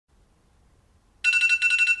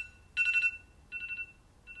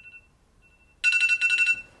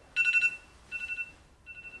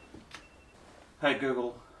Hey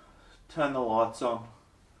Google, turn the lights on.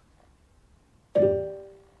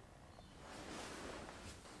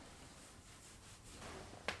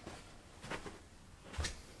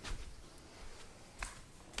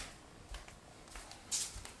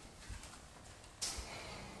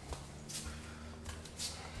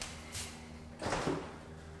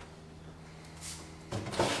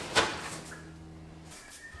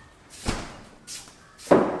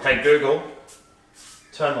 Hey Google,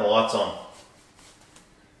 turn the lights on.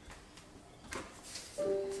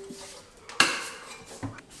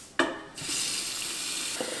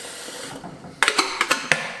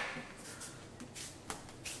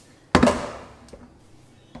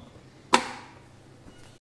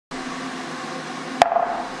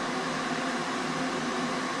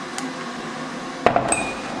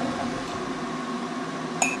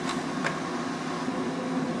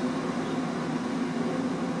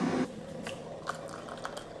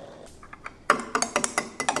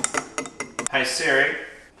 Hey Siri,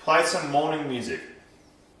 play some morning music.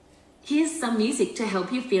 Here's some music to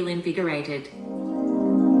help you feel invigorated.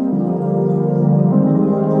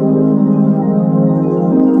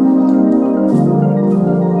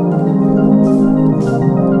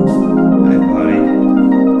 Hey buddy.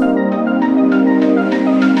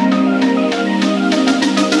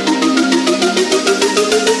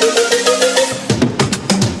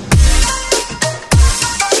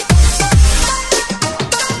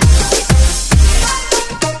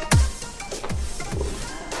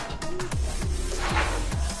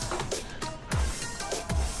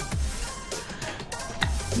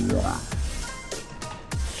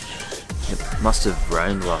 It must have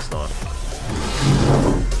rained last night.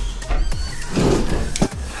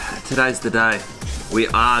 Today's the day. We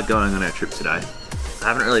are going on our trip today. I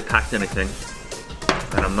haven't really packed anything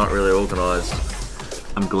and I'm not really organised.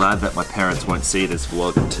 I'm glad that my parents won't see this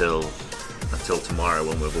vlog until tomorrow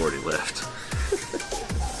when we've already left.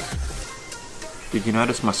 Did you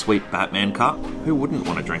notice my sweet Batman cup? Who wouldn't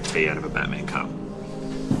want to drink tea out of a Batman cup?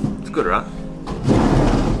 It's good, right?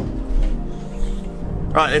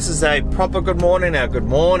 Right, this is a proper good morning now. Good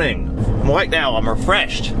morning. I'm awake now, I'm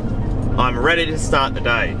refreshed. I'm ready to start the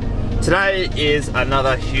day. Today is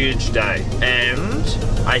another huge day, and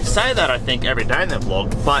I say that I think every day in the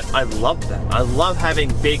vlog, but I love that. I love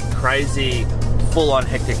having big, crazy, full-on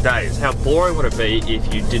hectic days. How boring would it be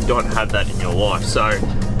if you did not have that in your life? So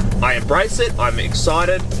I embrace it, I'm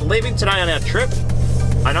excited. Leaving today on our trip.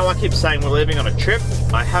 I know I keep saying we're leaving on a trip.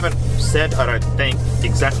 I haven't said, I don't think,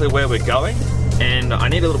 exactly where we're going, and I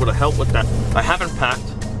need a little bit of help with that. I haven't packed,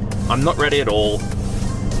 I'm not ready at all.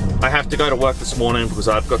 I have to go to work this morning because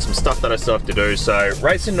I've got some stuff that I still have to do, so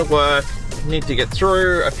racing to work, need to get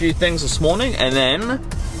through a few things this morning, and then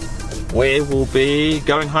we will be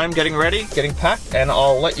going home, getting ready, getting packed, and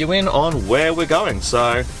I'll let you in on where we're going,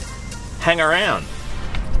 so hang around.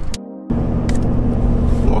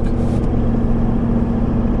 Look.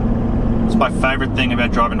 It's my favourite thing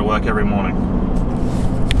about driving to work every morning.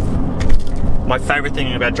 My favourite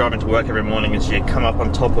thing about driving to work every morning is you come up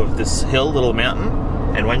on top of this hill, little mountain,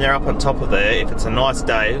 and when you're up on top of there, if it's a nice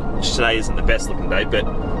day, which today isn't the best looking day, but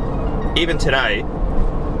even today,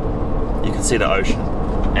 you can see the ocean.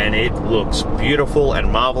 And it looks beautiful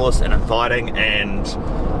and marvellous and inviting, and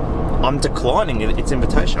I'm declining its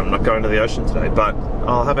invitation. I'm not going to the ocean today, but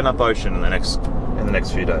I'll have enough ocean in the next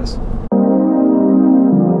few days.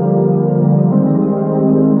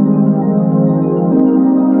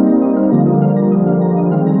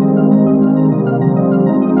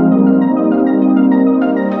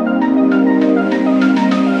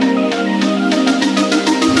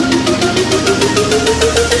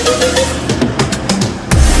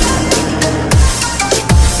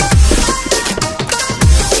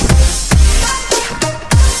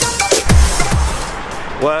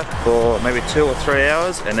 Work for maybe 2 or 3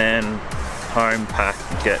 hours and then home, pack,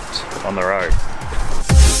 get on the road.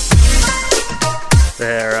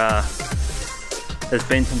 There's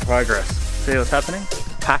been some progress. See what's happening?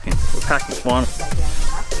 Packing. We're packing. One.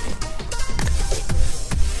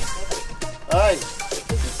 Hey.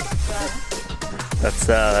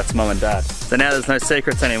 That's Mum and Dad. So now there's no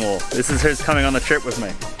secrets anymore. This is who's coming on the trip with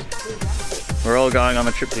me. We're all going on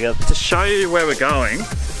the trip together. To show you where we're going,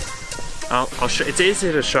 I'll show, it's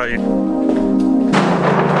easier to show you.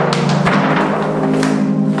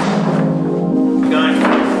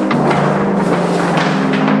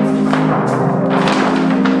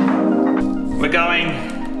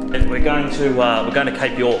 We're going to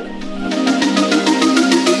Cape York.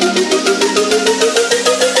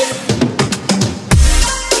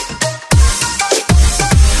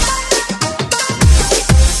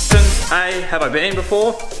 Have I been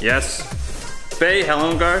before? Yes. B, how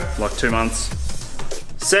long ago? Like 2 months.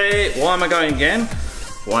 C, why am I going again?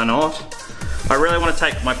 Why not? I really want to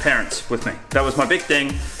take my parents with me. That was my big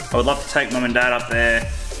thing. I would love to take mum and dad up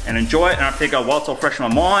there and enjoy it, and I figure while it's all fresh in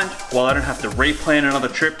my mind, while I don't have to replan another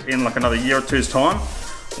trip in like another year or two's time,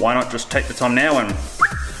 why not just take the time now and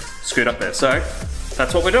scoot up there? So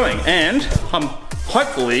that's what we're doing, and I'm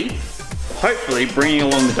hopefully bringing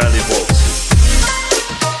along the daily vlogs.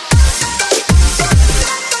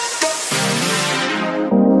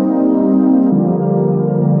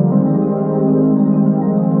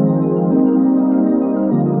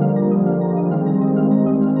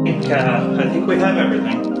 I think we have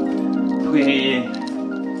everything.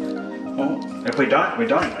 Well, if we don't, we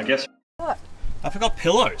don't, I guess. What? I forgot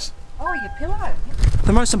pillows. Oh, your pillow.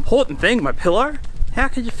 The most important thing, my pillow. How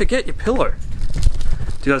can you forget your pillow?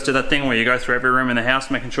 Do you guys do that thing where you go through every room in the house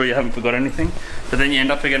making sure you haven't forgot anything, but then you end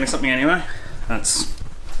up forgetting something anyway? That's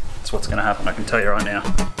what's gonna happen, I can tell you right now.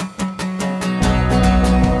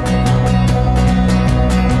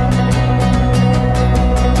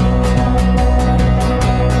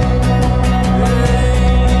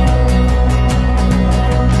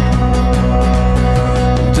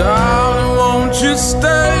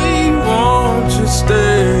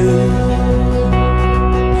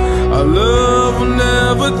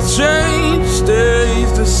 Change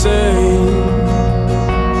stays the same.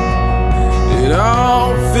 It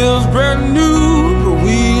all feels brand new, but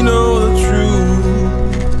we know the truth.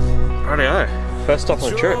 Rightio, first stop on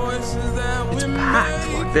the trip. It's packed,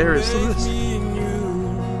 like there is this.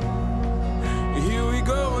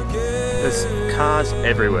 There's cars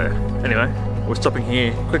everywhere. Anyway, we're stopping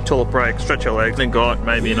here, quick toilet break, stretch our legs, then got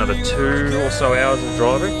maybe another 2 or so hours of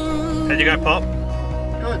driving. How'd you go, Pop?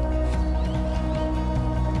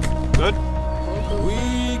 Good.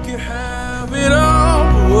 We can have it all,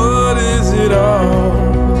 but what is it all?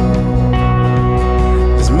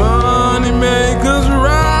 Does money make us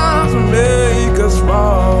rise or make us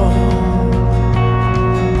fall?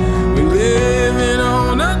 We're living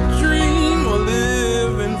on a dream or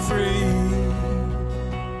living free.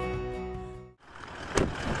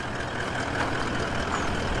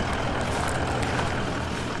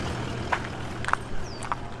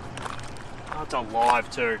 Oh, it's alive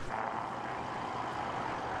too.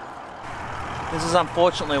 This is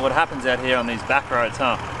unfortunately what happens out here on these back roads,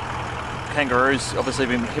 huh? Kangaroo's obviously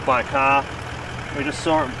been hit by a car. We just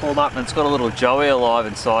saw it and pulled up and it's got a little Joey alive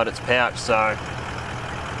inside its pouch, so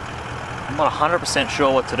I'm not 100%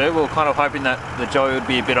 sure what to do. We were kind of hoping that the Joey would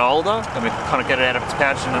be a bit older and we could kind of get it out of its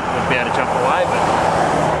pouch and it would be able to jump away,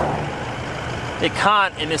 but it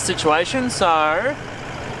can't in this situation, so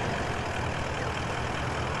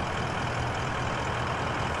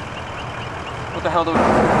what the hell do we...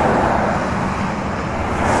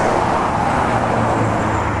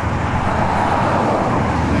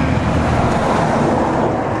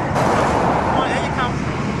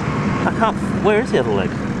 Where is the other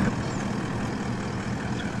leg?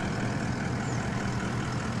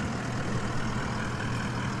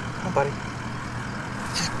 Come on, buddy.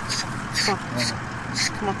 Come on.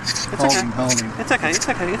 Come on. It's okay. Hold him. It's okay. It's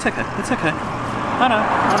okay. It's okay. It's okay. I know.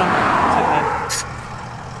 It's okay.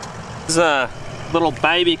 This is a little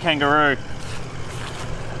baby kangaroo,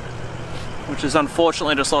 which has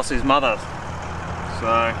unfortunately just lost his mother.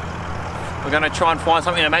 So we're going to try and find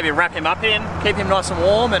something to maybe wrap him up in, keep him nice and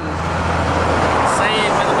warm, and see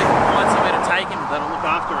whether we can find somewhere to take him that'll look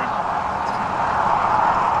after him.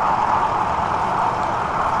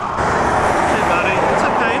 Hey buddy, it's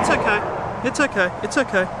okay, it's okay. It's okay, it's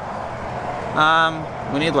okay.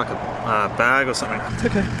 We need like a bag or something. It's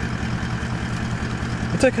okay.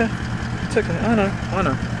 It's okay. It's okay, I know.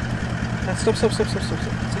 Stop. It's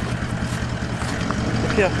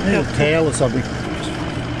okay. Here. A tail or something.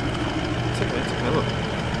 It's okay, look.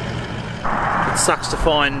 It sucks to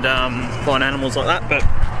find animals like that, but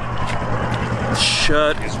the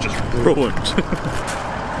shirt is just ruined.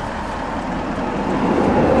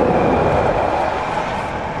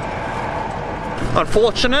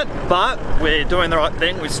 Unfortunate, but we're doing the right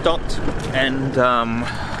thing. We stopped and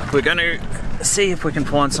we're going to see if we can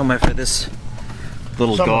find somewhere for this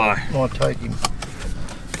little guy. Might take him.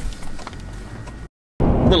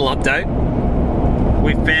 Little update.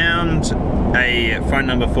 We found a phone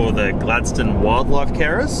number for the Gladstone wildlife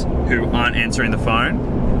carers who aren't answering the phone.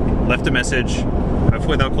 Left a message.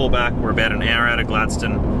 Hopefully they'll call back. We're about an hour out of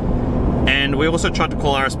Gladstone. And we also tried to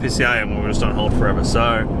call RSPCA and we were just on hold forever.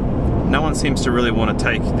 So no one seems to really want to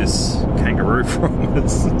take this kangaroo from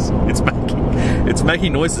us. It's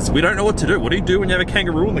making noises. We don't know what to do. What do you do when you have a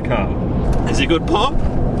kangaroo in the car? Is he good, Pop?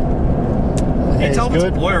 Yeah, Can you tell if it's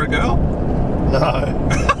a boy or a girl? No.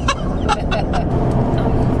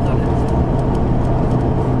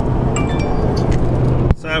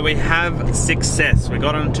 So we have success. We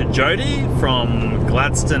got onto Jody from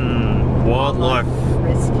Gladstone Wildlife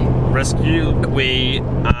Rescue. We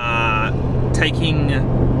are taking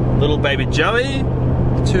little baby Joey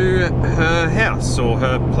to her house or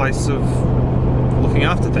her place of looking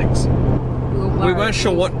after things. We weren't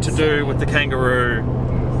sure what to do with the kangaroo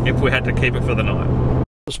if we had to keep it for the night.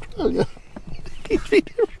 Australia. Hey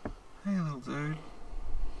little dude.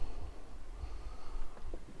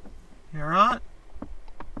 You alright?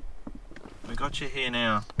 We got you here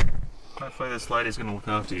now. Hopefully this lady's going to look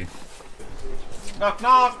after you. Knock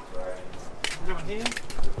knock! Anyone here?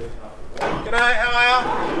 G'day,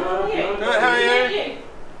 how are you? Good, how are you?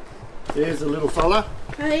 There's the little fella.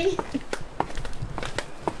 Hey.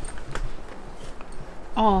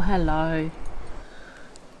 Oh, hello.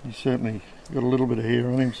 He's certainly got a little bit of hair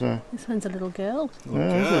on him, so. This one's a little girl.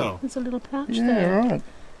 Girl. There's a little pouch Yeah, there. right.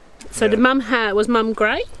 So did Mum was Mum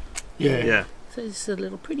grey? Yeah. Yeah. So this is a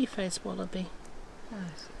little pretty face wallaby.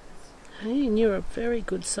 Hey, and you're a very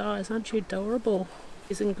good size, aren't you? Adorable.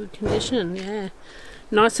 He's in good condition, yeah.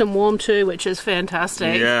 Nice and warm too, which is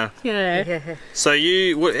fantastic. Yeah. Yeah. So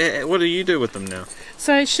you, what do you do with them now?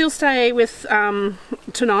 So she'll stay with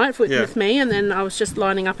tonight with, Yeah. with me, and then I was just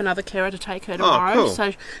lining up another carer to take her tomorrow. cool.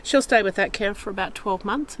 So she'll stay with that carer for about 12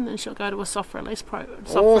 months, and then she'll go to a soft release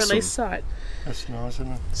release site. That's nice, isn't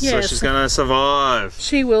it? So Yes. she's going to survive.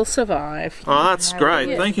 She will survive. Oh, that's great.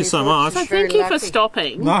 Yeah. Thank you so much. So thank you for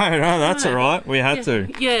stopping. No, that's all right. We had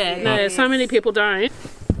to. Yeah, no, so many people don't.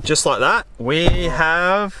 Just like that, we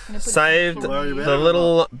have saved the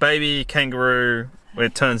little baby kangaroo.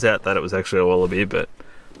 It turns out that it was actually a wallaby, but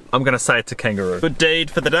I'm going to say it's a kangaroo. Good deed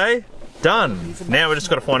for the day. Done. Now we just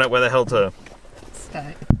got to find out where the hell to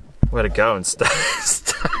Stay. where to go and stay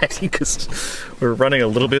because we're running a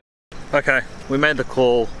little bit. Okay, we made the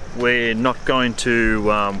call. We're not going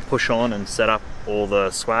to push on and set up all the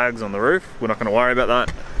swags on the roof. We're not going to worry about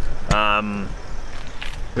that.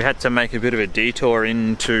 We had to make a bit of a detour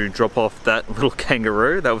in to drop off that little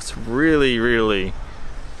kangaroo. That was really, really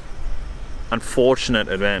unfortunate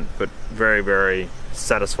event, but very, very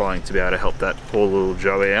satisfying to be able to help that poor little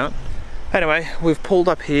Joey out. Anyway, we've pulled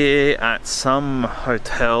up here at some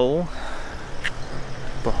hotel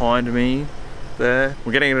behind me there.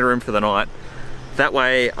 We're getting in a room for the night. That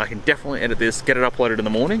way I can definitely edit this, get it uploaded in the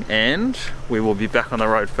morning, and we will be back on the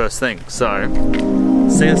road first thing. So,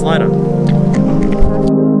 see us later.